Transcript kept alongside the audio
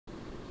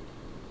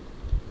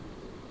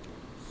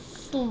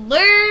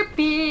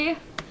Slurpee.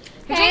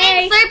 We're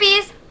Hey. drinking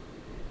Slurpees.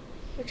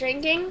 We're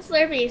drinking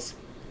Slurpees.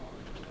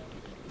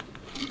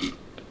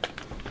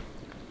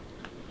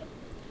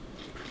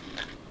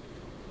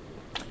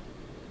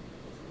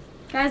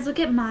 Guys, look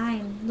at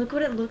mine. Look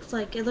what it looks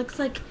like. It looks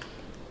like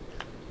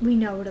we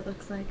know what it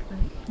looks like, but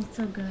it's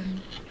so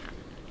good.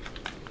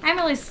 I'm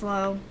really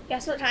slow.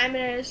 Guess what time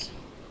it is?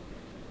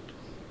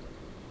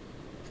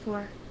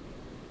 4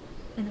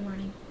 in the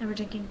morning, and we're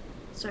drinking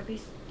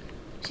Slurpees.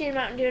 She had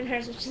Mountain Dew in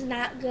hers, which is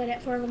not good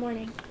at 4 in the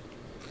morning.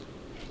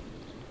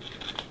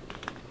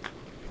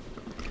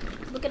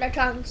 Look at our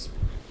tongues.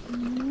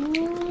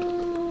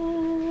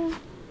 Ooh.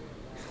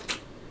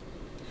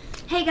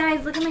 Hey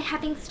guys, look at my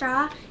happy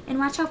straw, and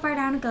watch how far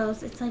down it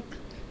goes. It's like,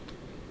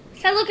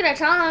 So look at our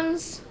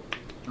tongues.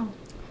 oh.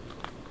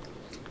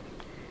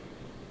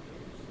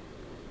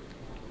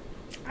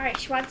 Alright,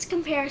 she wants to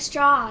compare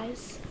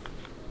straws.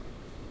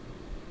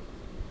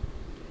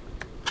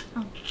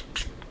 Oh.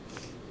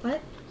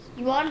 What?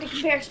 You wanted to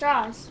compare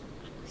straws.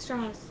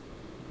 Straws.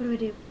 What do I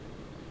do?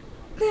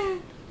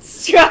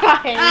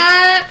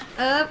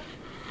 Straws.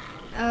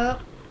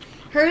 Up.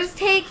 Hers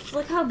takes,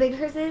 look how big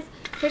hers is.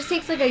 Hers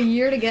takes like a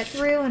year to get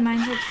through, and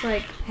mine takes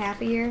like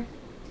half a year.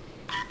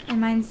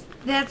 And mine's,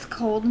 that's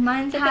cold.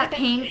 Mine's hot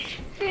pink.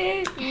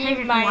 And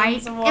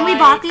Mine's white. And we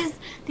bought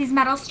these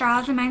metal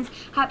straws, and mine's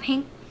hot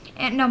pink.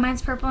 And no,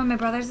 mine's purple, and my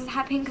brother's is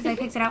hot pink because I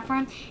picked it out for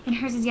him. And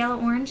hers is yellow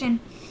orange, and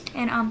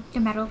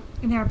they're metal,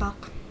 and they're $1.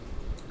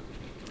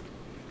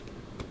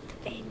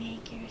 They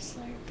make your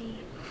Slurpee.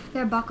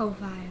 They're $1.05.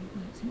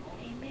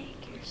 They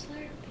make your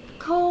Slurpee.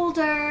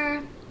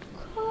 Colder.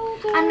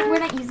 Colder. We're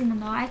not using them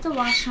though. I have to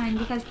wash mine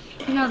because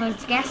you know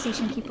those gas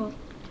station people.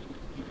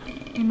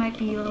 They might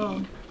be a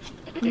little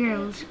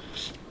weird.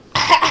 Just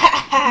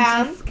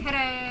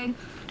kidding.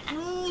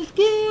 Just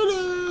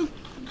kidding.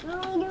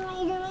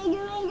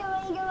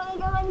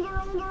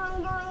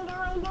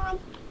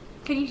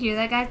 Can you hear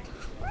that, guys?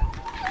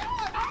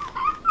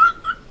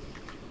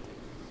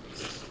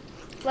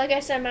 Like I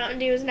said, Mountain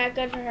Dew is not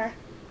good for her.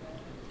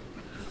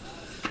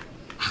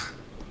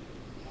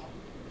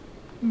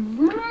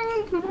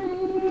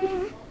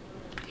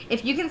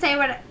 If you can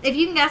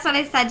guess what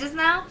I said just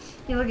now,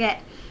 you will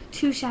get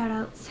 2 shout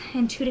outs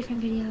in 2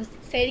 different videos.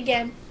 Say it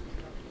again.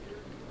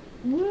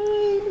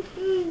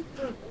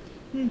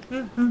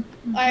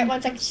 Alright,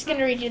 1 second. She's going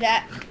to redo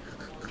that.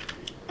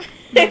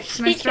 My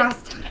She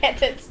straw's can't get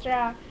that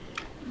straw.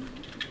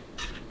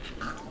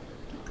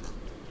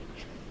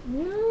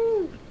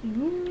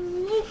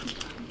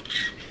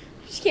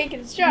 She can't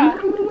get the straw.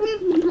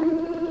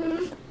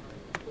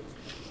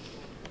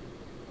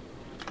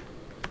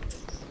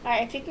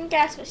 Alright, if you can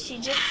guess what she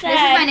just said. This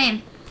is my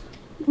name.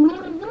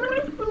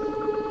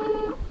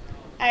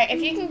 Alright,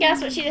 if you can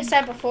guess what she just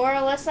said before,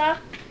 Alyssa,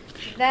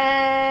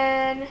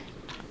 then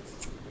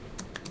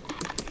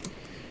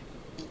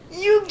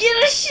you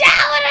get a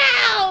shout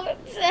out!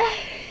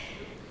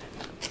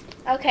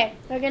 Okay,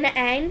 we're gonna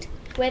end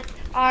with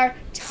our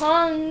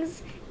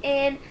tongues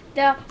in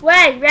the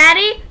way.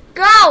 Ready?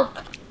 Go!